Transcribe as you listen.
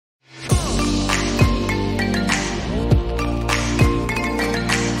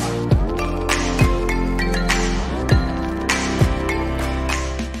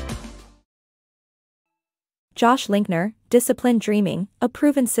Josh Linkner, Disciplined Dreaming, a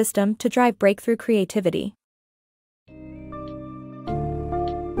proven system to drive breakthrough creativity.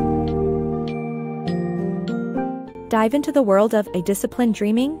 Dive into the world of disciplined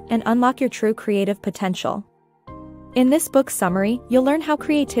dreaming and unlock your true creative potential. In this book's summary, you'll learn how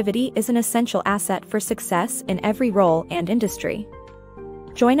creativity is an essential asset for success in every role and industry.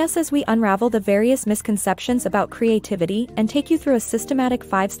 Join us as we unravel the various misconceptions about creativity and take you through a systematic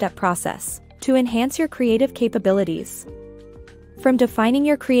 5-step process to enhance your creative capabilities. From defining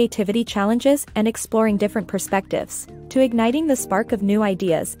your creativity challenges and exploring different perspectives, to igniting the spark of new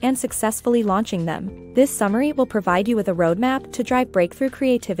ideas and successfully launching them, this summary will provide you with a roadmap to drive breakthrough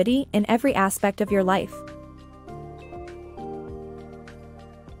creativity in every aspect of your life.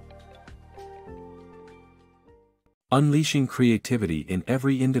 Unleashing creativity in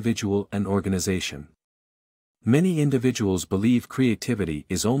every individual and organization. Many individuals believe creativity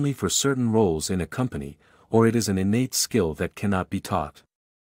is only for certain roles in a company, or it is an innate skill that cannot be taught.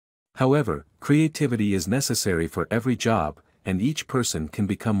 However, creativity is necessary for every job, and each person can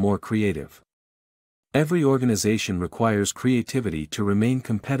become more creative. Every organization requires creativity to remain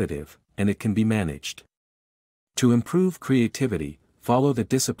competitive, and it can be managed. To improve creativity, follow the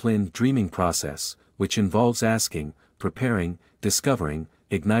disciplined dreaming process, which involves asking, preparing, discovering,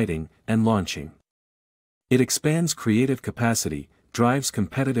 igniting, and launching. It expands creative capacity, drives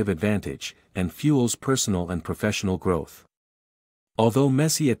competitive advantage, and fuels personal and professional growth. Although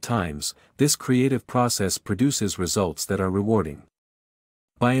messy at times, this creative process produces results that are rewarding.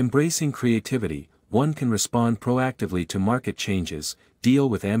 By embracing creativity, one can respond proactively to market changes, deal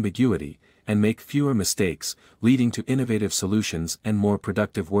with ambiguity, and make fewer mistakes, leading to innovative solutions and more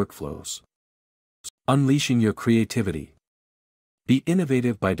productive workflows. Unleashing your creativity. Be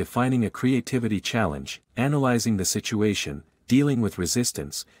innovative by defining a creativity challenge, analyzing the situation, dealing with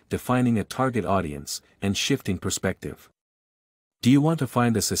resistance, defining a target audience, and shifting perspective. Do you want to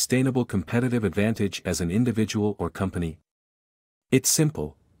find a sustainable competitive advantage as an individual or company? It's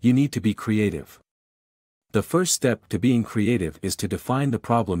simple, you need to be creative. The first step to being creative is to define the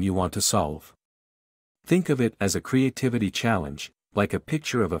problem you want to solve. Think of it as a creativity challenge, like a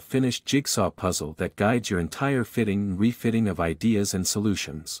picture of a finished jigsaw puzzle that guides your entire fitting and refitting of ideas and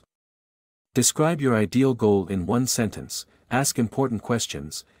solutions. Describe your ideal goal in one sentence, ask important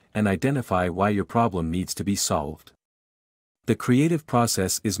questions, and identify why your problem needs to be solved. The creative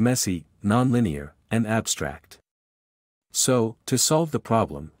process is messy, non-linear, and abstract. So, to solve the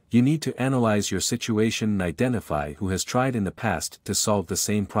problem, you need to analyze your situation and identify who has tried in the past to solve the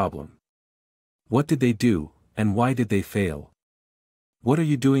same problem. What did they do, and why did they fail? What are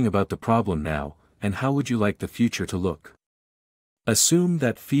you doing about the problem now, and how would you like the future to look? Assume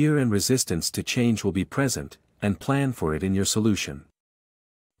that fear and resistance to change will be present, and plan for it in your solution.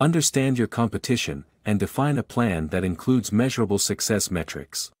 Understand your competition, and define a plan that includes measurable success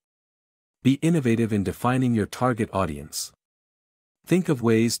metrics. Be innovative in defining your target audience. Think of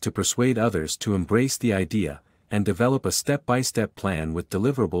ways to persuade others to embrace the idea, and develop a step-by-step plan with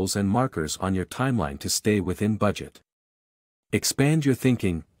deliverables and markers on your timeline to stay within budget. Expand your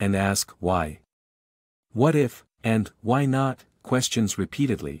thinking, and ask why. What if, and why not, questions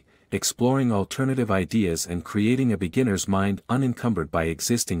repeatedly, exploring alternative ideas and creating a beginner's mind unencumbered by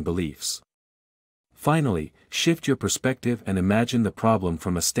existing beliefs. Finally, shift your perspective and imagine the problem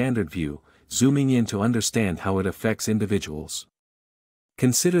from a standard view, zooming in to understand how it affects individuals.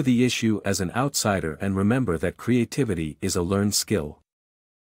 Consider the issue as an outsider and remember that creativity is a learned skill.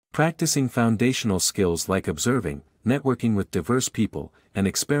 Practicing foundational skills like observing, networking with diverse people, and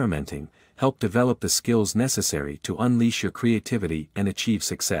experimenting, help develop the skills necessary to unleash your creativity and achieve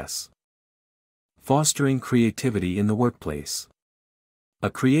success. Fostering creativity in the workplace.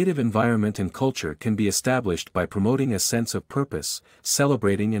 A creative environment and culture can be established by promoting a sense of purpose,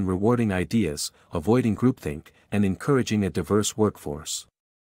 celebrating and rewarding ideas, avoiding groupthink, and encouraging a diverse workforce.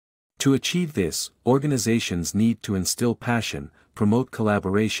 To achieve this, organizations need to instill passion, promote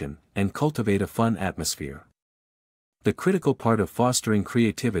collaboration, and cultivate a fun atmosphere. The critical part of fostering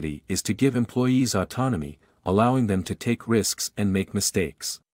creativity is to give employees autonomy, allowing them to take risks and make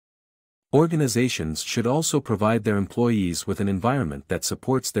mistakes. Organizations should also provide their employees with an environment that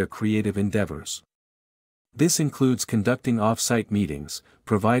supports their creative endeavors. This includes conducting off-site meetings,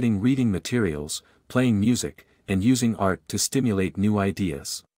 providing reading materials, playing music, and using art to stimulate new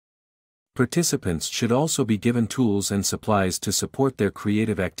ideas. Participants should also be given tools and supplies to support their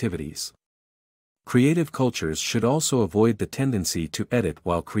creative activities. Creative cultures should also avoid the tendency to edit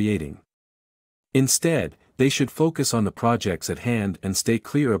while creating. Instead, they should focus on the projects at hand and stay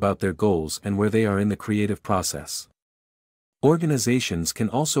clear about their goals and where they are in the creative process. Organizations can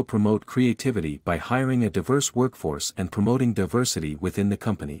also promote creativity by hiring a diverse workforce and promoting diversity within the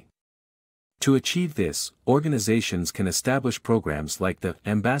company. To achieve this, organizations can establish programs like the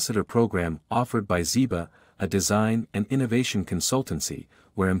Ambassador Program offered by Ziba, a design and innovation consultancy,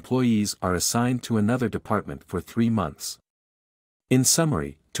 where employees are assigned to another department for 3 months. In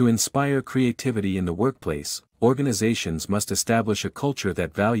summary, to inspire creativity in the workplace, organizations must establish a culture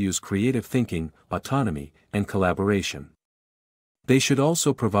that values creative thinking, autonomy, and collaboration. They should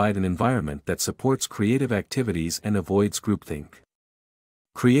also provide an environment that supports creative activities and avoids groupthink.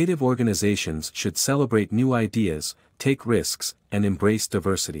 Creative organizations should celebrate new ideas, take risks, and embrace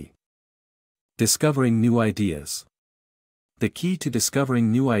diversity. Discovering new ideas. The key to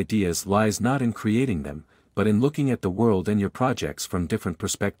discovering new ideas lies not in creating them, but in looking at the world and your projects from different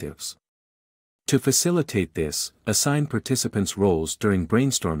perspectives. To facilitate this, assign participants roles during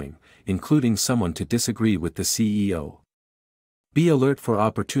brainstorming, including someone to disagree with the CEO. Be alert for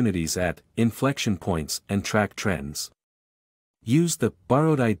opportunities at inflection points and track trends. Use the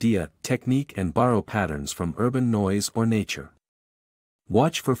borrowed idea technique and borrow patterns from urban noise or nature.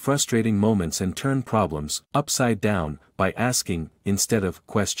 Watch for frustrating moments and turn problems upside down by asking instead of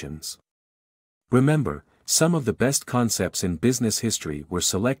questions. Remember, some of the best concepts in business history were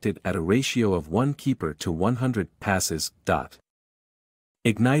selected at a ratio of 1 keeper to 100 passes.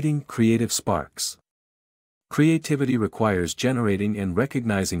 Igniting creative sparks. Creativity requires generating and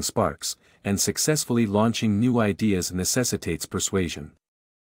recognizing sparks, and successfully launching new ideas necessitates persuasion.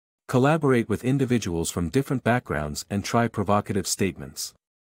 Collaborate with individuals from different backgrounds and try provocative statements.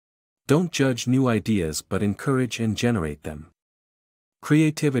 Don't judge new ideas but encourage and generate them.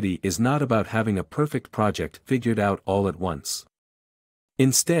 Creativity is not about having a perfect project figured out all at once.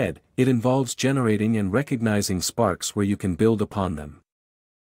 Instead, it involves generating and recognizing sparks where you can build upon them.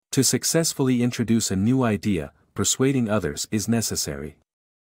 To successfully introduce a new idea, persuading others is necessary.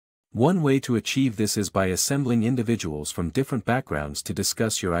 One way to achieve this is by assembling individuals from different backgrounds to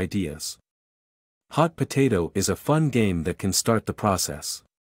discuss your ideas. Hot potato is a fun game that can start the process.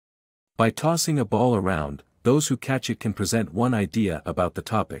 By tossing a ball around, those who catch it can present one idea about the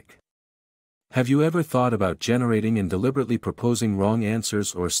topic. Have you ever thought about generating and deliberately proposing wrong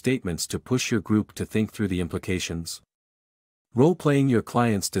answers or statements to push your group to think through the implications? Role-playing your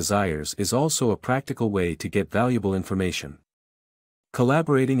client's desires is also a practical way to get valuable information.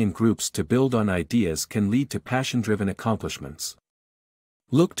 Collaborating in groups to build on ideas can lead to passion-driven accomplishments.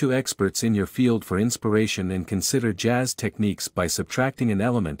 Look to experts in your field for inspiration and consider jazz techniques by subtracting an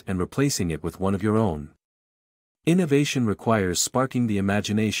element and replacing it with one of your own. Innovation requires sparking the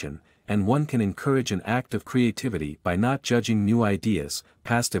imagination, and one can encourage an act of creativity by not judging new ideas,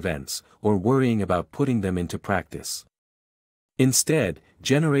 past events, or worrying about putting them into practice. Instead,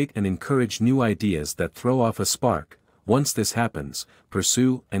 generate and encourage new ideas that throw off a spark. Once this happens,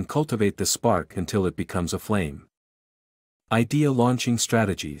 pursue and cultivate the spark until it becomes a flame. Idea launching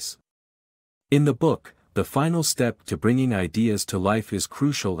strategies. In the book, the final step to bringing ideas to life is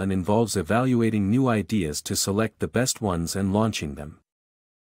crucial and involves evaluating new ideas to select the best ones and launching them.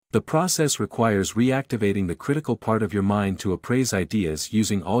 The process requires reactivating the critical part of your mind to appraise ideas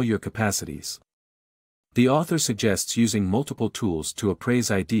using all your capacities. The author suggests using multiple tools to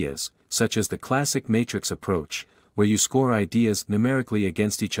appraise ideas, such as the classic matrix approach, where you score ideas numerically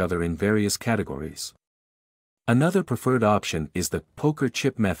against each other in various categories. Another preferred option is the poker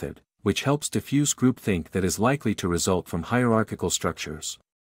chip method, which helps diffuse groupthink that is likely to result from hierarchical structures.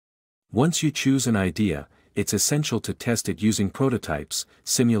 Once you choose an idea, it's essential to test it using prototypes,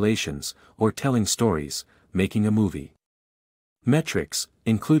 simulations, or telling stories, making a movie. Metrics,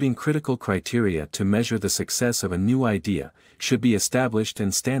 including critical criteria to measure the success of a new idea, should be established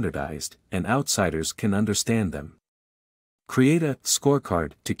and standardized, and outsiders can understand them. Create a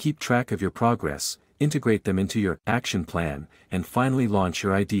scorecard to keep track of your progress, integrate them into your action plan, and finally launch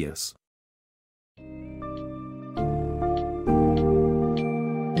your ideas.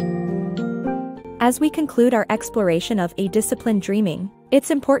 As we conclude our exploration of a-disciplined dreaming, it's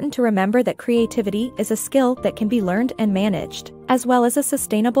important to remember that creativity is a skill that can be learned and managed, as well as a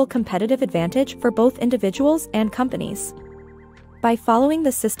sustainable competitive advantage for both individuals and companies. By following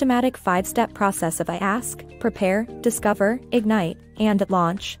the systematic 5-step process of ask, prepare, discover, ignite, and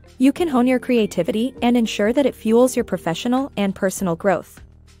launch, you can hone your creativity and ensure that it fuels your professional and personal growth.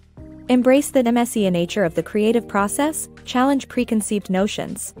 Embrace the messy nature of the creative process, challenge preconceived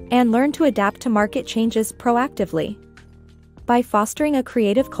notions, and learn to adapt to market changes proactively. By fostering a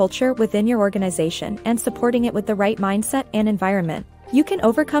creative culture within your organization and supporting it with the right mindset and environment, you can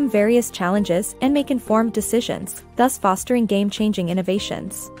overcome various challenges and make informed decisions, thus fostering game-changing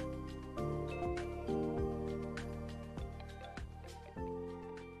innovations.